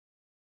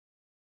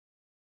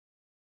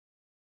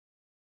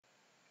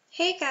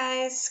Hey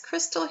guys,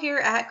 Crystal here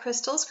at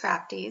Crystal's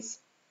Crafties,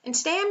 and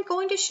today I'm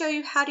going to show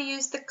you how to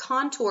use the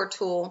contour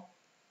tool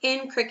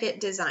in Cricut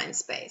Design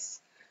Space.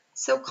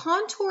 So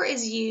contour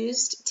is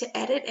used to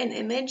edit an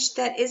image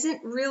that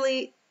isn't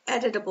really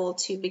editable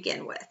to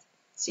begin with.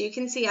 So you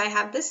can see I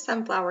have this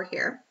sunflower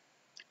here.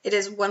 It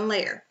is one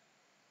layer.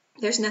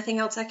 There's nothing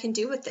else I can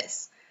do with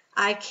this.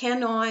 I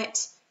cannot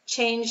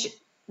change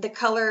the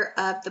color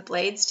of the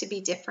blades to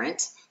be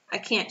different. I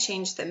can't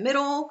change the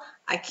middle.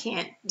 I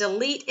can't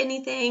delete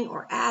anything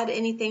or add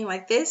anything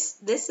like this.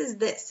 This is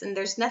this, and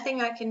there's nothing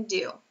I can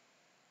do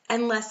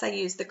unless I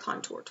use the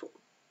contour tool.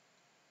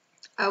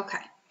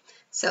 Okay,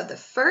 so the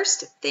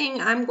first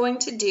thing I'm going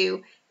to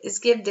do is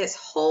give this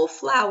whole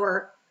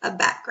flower a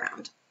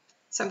background.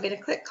 So I'm going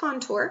to click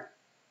contour,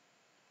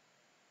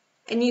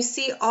 and you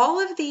see all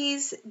of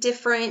these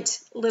different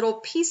little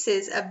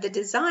pieces of the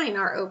design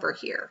are over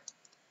here.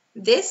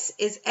 This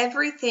is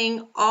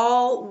everything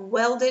all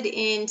welded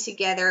in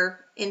together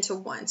into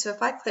one. So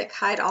if I click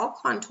hide all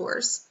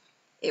contours,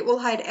 it will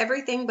hide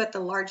everything but the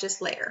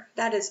largest layer.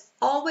 That is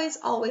always,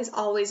 always,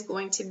 always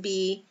going to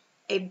be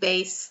a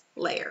base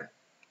layer.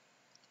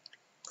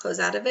 Close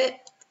out of it,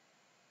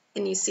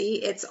 and you see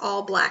it's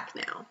all black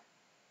now.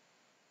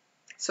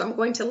 So I'm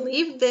going to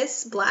leave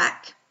this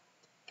black,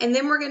 and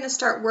then we're going to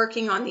start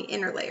working on the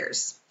inner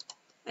layers.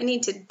 I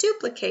need to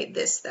duplicate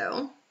this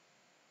though.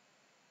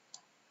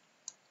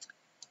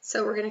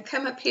 So we're going to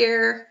come up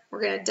here,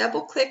 we're going to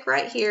double click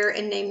right here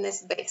and name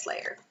this base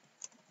layer.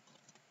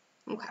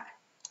 Okay.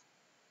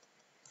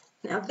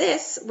 Now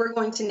this we're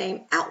going to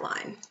name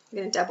outline. I'm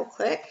going to double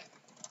click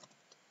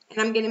and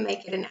I'm going to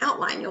make it an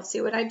outline. You'll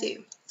see what I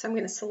do. So I'm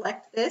going to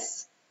select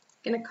this,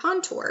 I'm going to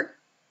contour.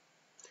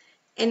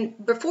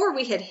 And before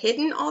we had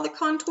hidden all the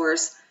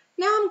contours,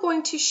 now I'm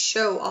going to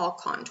show all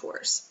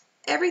contours.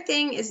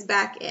 Everything is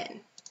back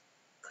in.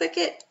 Click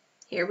it,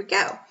 here we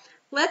go.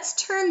 Let's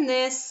turn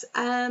this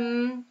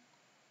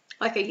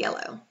like a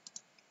yellow.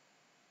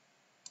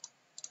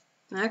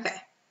 Okay,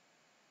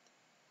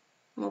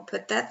 we'll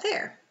put that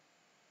there.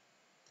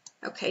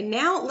 Okay,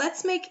 now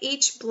let's make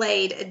each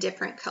blade a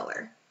different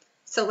color.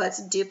 So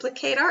let's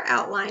duplicate our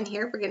outline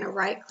here. We're going to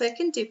right click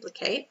and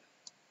duplicate.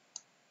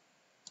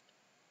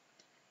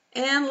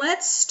 And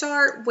let's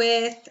start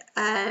with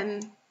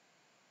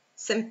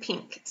some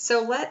pink.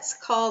 So let's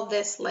call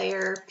this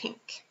layer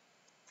pink.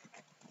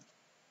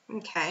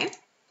 Okay.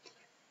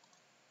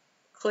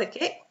 Click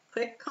it,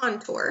 click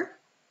contour,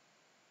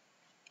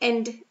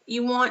 and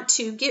you want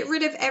to get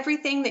rid of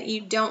everything that you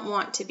don't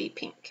want to be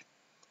pink.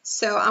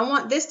 So I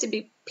want this to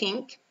be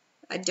pink.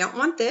 I don't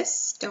want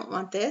this, don't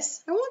want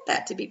this. I want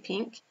that to be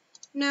pink.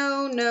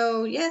 No,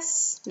 no,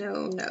 yes,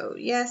 no, no,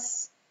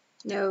 yes,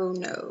 no,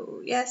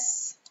 no,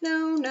 yes,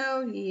 no,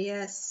 no,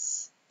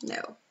 yes,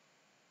 no,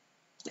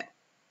 no.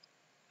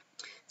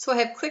 So I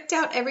have clicked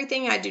out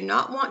everything I do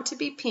not want to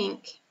be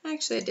pink.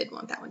 Actually, I did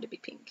want that one to be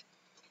pink.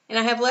 And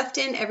I have left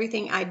in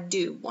everything I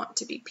do want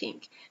to be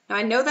pink. Now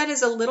I know that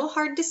is a little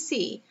hard to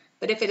see,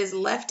 but if it is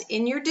left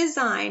in your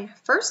design,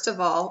 first of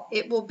all,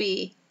 it will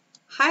be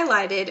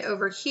highlighted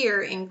over here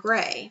in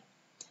gray.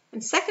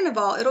 And second of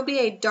all, it'll be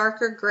a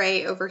darker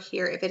gray over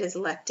here if it is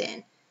left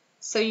in.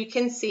 So you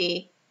can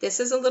see this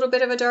is a little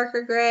bit of a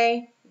darker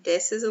gray,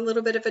 this is a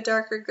little bit of a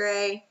darker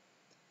gray.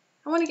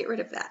 I want to get rid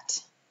of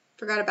that.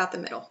 Forgot about the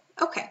middle.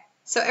 Okay,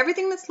 so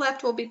everything that's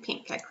left will be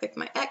pink. I click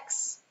my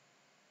X.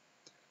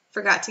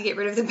 Forgot to get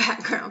rid of the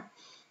background.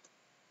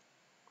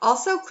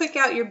 Also click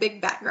out your big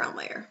background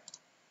layer.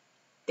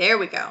 There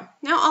we go.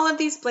 Now all of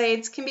these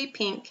blades can be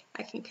pink.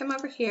 I can come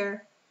over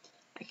here.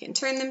 I can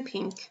turn them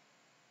pink.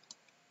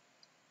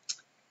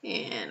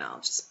 And I'll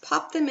just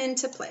pop them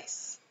into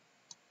place.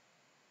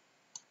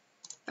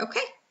 Okay.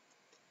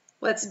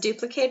 Let's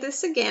duplicate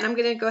this again. I'm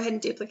going to go ahead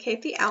and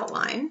duplicate the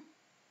outline.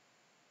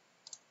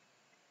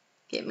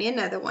 Get me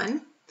another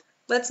one.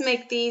 Let's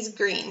make these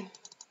green.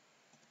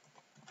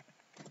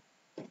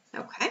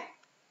 Okay,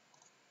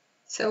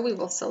 so we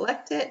will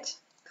select it,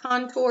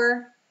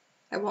 contour.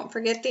 I won't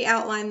forget the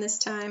outline this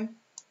time.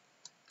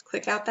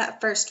 Click out that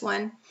first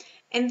one,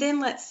 and then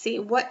let's see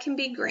what can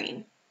be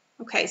green.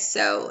 Okay,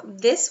 so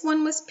this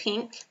one was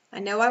pink. I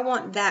know I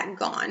want that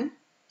gone.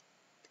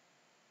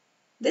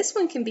 This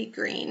one can be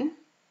green,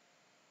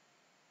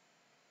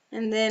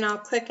 and then I'll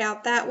click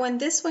out that one.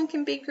 This one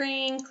can be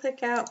green.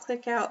 Click out,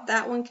 click out.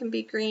 That one can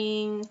be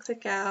green.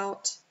 Click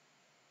out,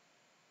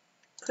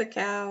 click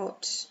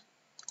out.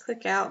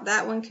 Click out,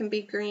 that one can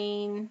be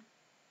green.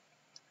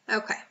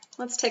 Okay,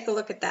 let's take a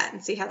look at that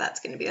and see how that's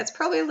going to be. That's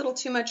probably a little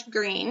too much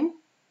green.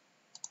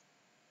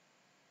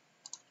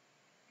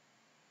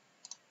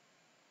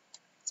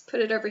 Let's put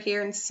it over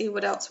here and see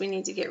what else we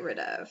need to get rid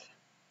of.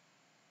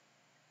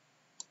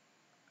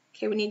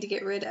 Okay, we need to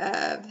get rid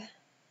of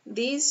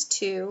these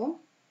two.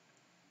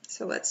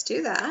 So let's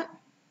do that.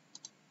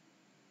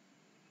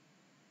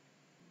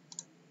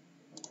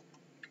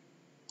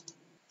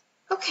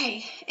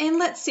 Okay, and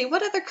let's see,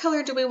 what other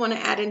color do we want to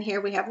add in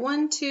here? We have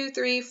 1, 2,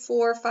 3,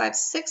 4, 5,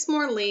 6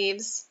 more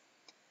leaves.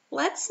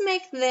 Let's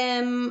make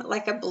them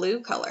like a blue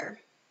color.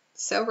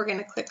 So we're going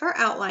to click our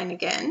outline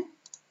again.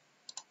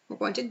 We're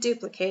going to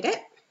duplicate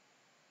it.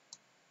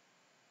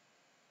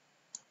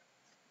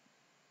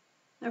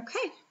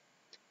 Okay,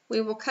 we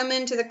will come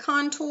into the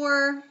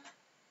contour.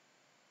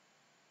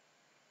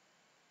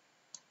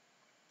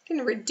 I'm going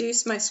to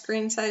reduce my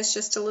screen size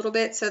just a little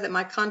bit so that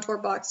my contour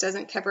box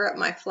doesn't cover up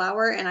my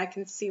flower and I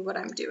can see what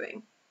I'm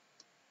doing.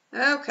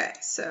 Okay,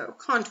 so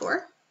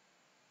contour.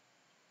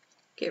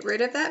 Get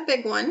rid of that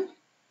big one.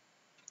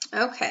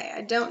 Okay,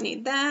 I don't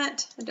need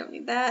that. I don't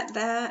need that,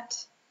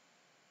 that.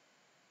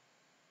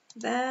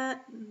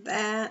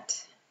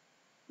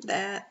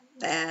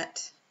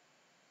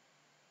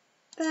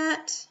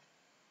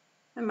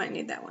 I might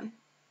need that one.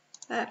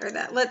 That or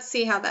that. Let's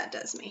see how that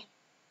does me.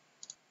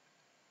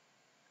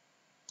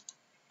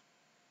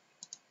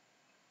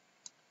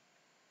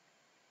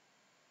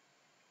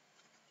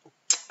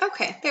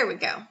 Okay, there we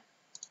go.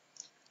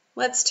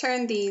 Let's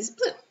turn these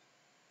blue.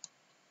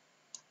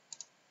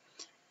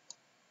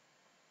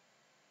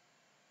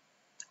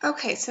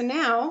 Okay, so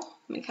now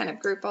let me kind of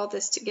group all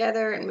this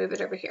together and move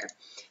it over here.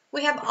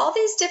 We have all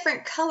these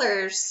different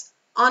colors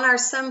on our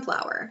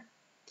sunflower,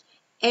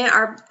 and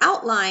our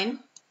outline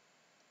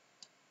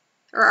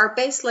or our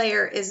base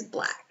layer is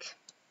black.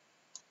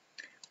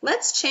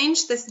 Let's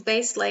change this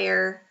base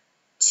layer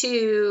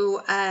to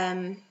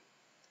a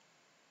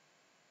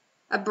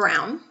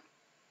brown.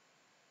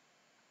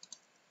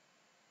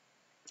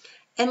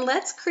 And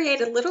let's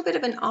create a little bit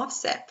of an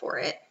offset for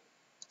it.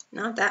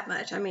 Not that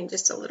much, I mean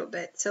just a little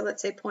bit. So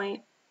let's say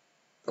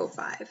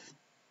 0.05.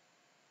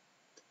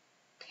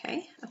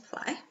 Okay,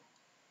 apply.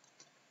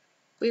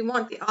 We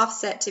want the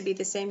offset to be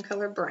the same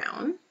color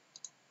brown.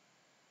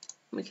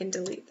 We can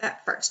delete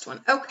that first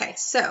one. Okay,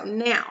 so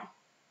now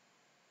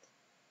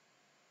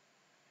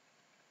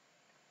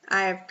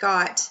I've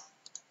got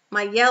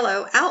my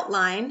yellow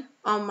outline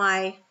on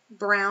my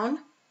brown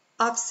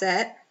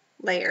offset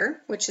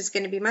layer, which is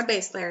going to be my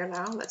base layer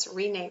now. Let's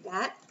rename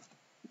that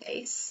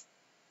base.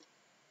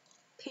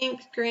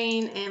 Pink,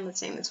 green, and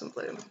let's name this one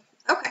blue.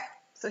 Okay,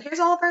 so here's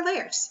all of our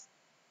layers.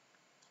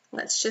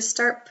 Let's just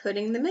start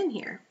putting them in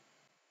here.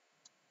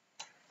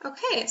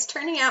 Okay, it's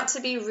turning out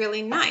to be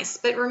really nice,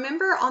 but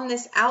remember on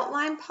this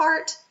outline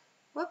part,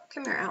 whoop,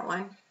 come here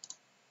outline.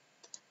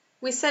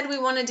 We said we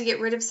wanted to get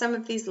rid of some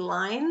of these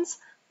lines.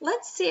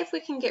 Let's see if we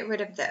can get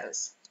rid of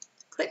those.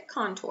 Click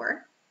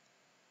contour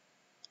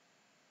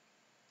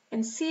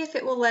and see if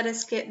it will let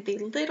us get the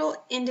little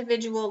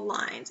individual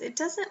lines. It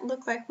doesn't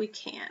look like we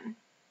can.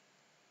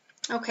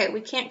 Okay,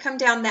 we can't come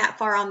down that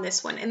far on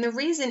this one. And the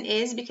reason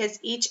is because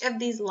each of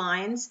these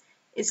lines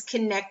is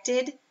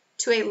connected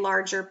to a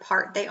larger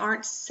part. They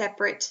aren't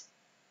separate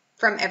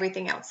from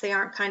everything else. They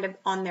aren't kind of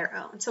on their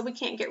own. So we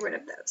can't get rid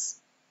of those.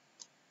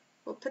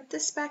 We'll put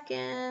this back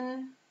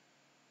in.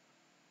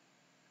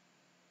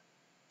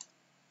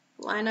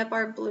 Line up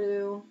our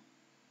blue.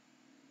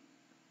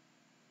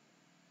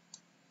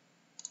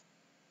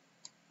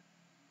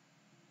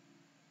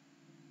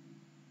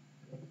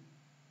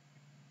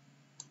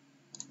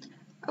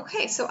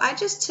 Okay, so I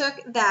just took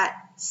that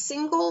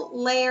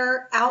single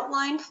layer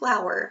outline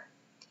flower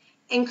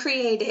and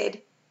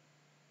created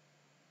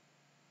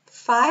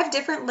 5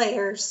 different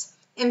layers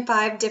in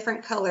 5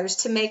 different colors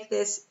to make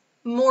this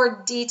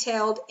more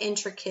detailed,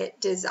 intricate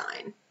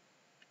design.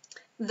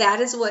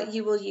 That is what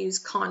you will use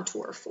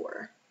contour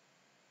for.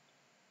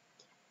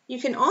 You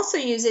can also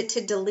use it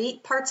to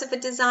delete parts of a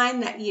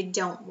design that you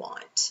don't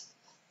want.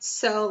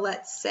 So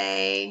let's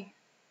say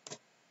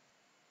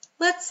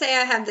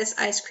I have this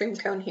ice cream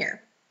cone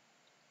here,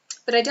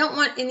 but I don't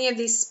want any of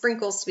these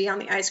sprinkles to be on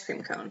the ice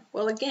cream cone.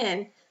 Well,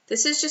 again,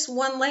 this is just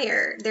one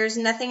layer. There's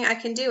nothing I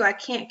can do. I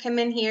can't come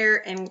in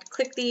here and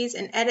click these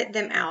and edit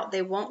them out.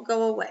 They won't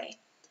go away.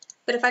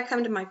 But if I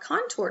come to my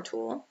contour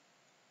tool,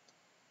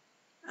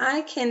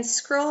 I can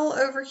scroll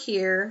over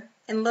here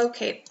and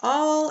locate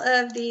all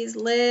of these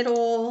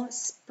little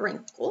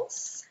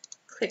sprinkles.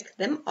 Click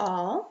them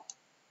all.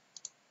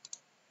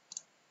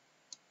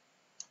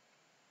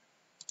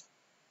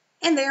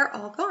 And they're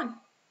all gone.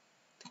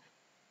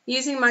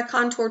 Using my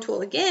contour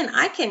tool again,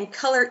 I can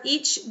color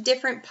each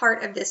different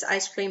part of this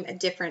ice cream a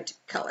different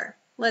color.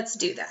 Let's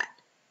do that.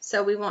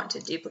 So we want to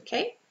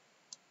duplicate,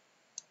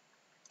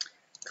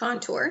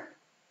 contour.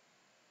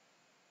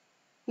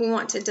 We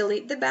want to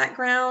delete the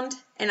background,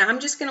 and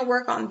I'm just going to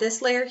work on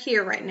this layer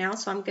here right now,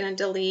 so I'm going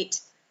to delete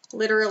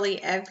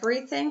literally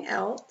everything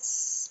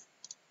else.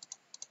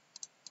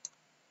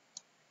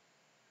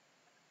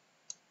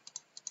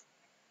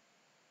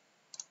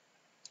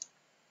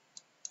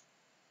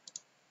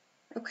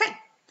 Okay,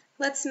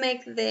 let's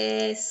make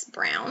this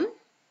brown.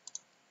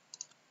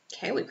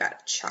 Okay, we've got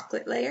a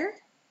chocolate layer.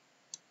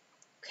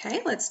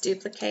 Okay, let's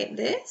duplicate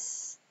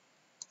this.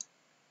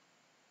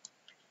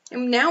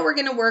 And now we're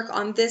going to work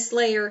on this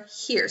layer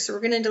here. So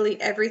we're going to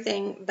delete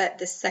everything but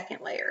the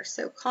second layer.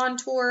 So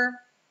contour.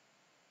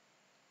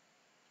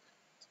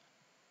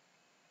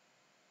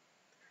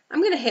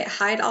 I'm going to hit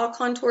hide all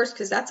contours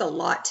because that's a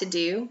lot to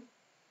do.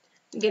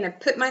 I'm going to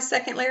put my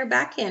second layer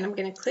back in. I'm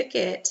going to click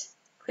it,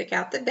 click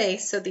out the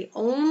base. So the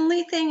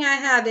only thing I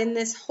have in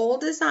this whole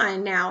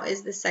design now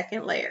is the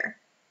second layer.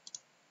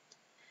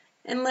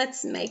 And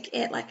let's make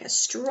it like a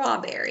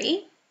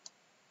strawberry.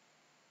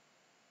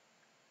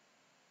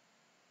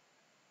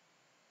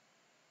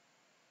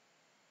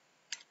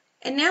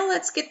 And now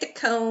let's get the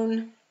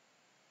cone.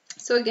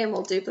 So again,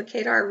 we'll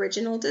duplicate our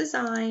original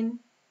design.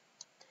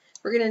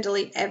 We're going to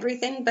delete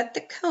everything but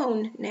the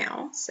cone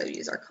now. So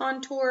use our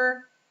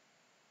contour,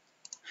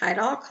 hide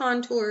all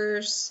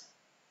contours.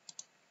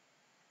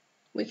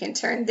 We can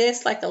turn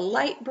this like a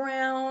light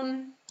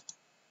brown.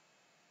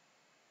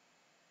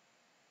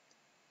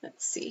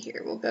 Let's see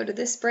here. We'll go to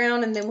this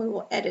brown and then we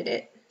will edit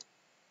it.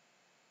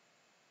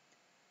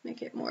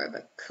 Make it more of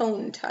a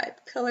cone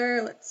type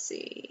color. Let's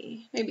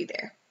see, maybe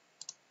there.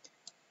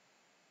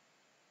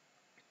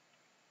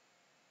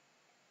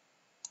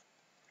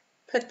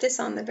 Put this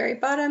on the very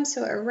bottom,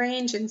 so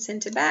arrange and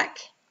send to back.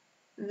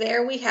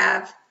 There we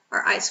have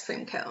our ice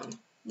cream cone.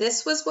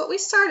 This was what we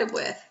started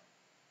with.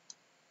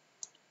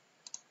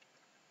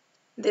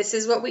 This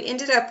is what we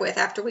ended up with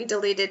after we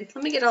deleted.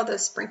 Let me get all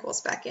those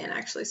sprinkles back in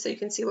actually so you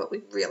can see what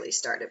we really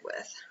started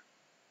with.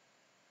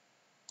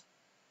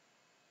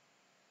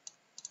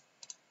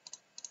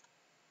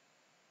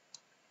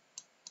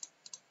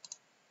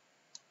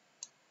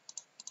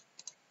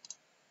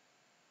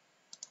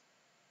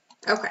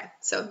 Okay,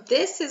 so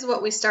this is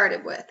what we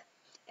started with.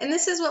 And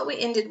this is what we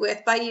ended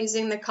with by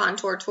using the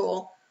contour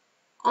tool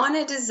on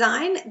a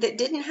design that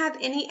didn't have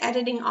any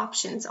editing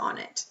options on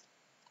it.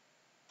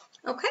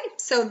 Okay,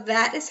 so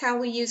that is how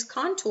we use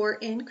contour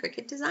in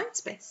Cricut Design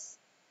Space.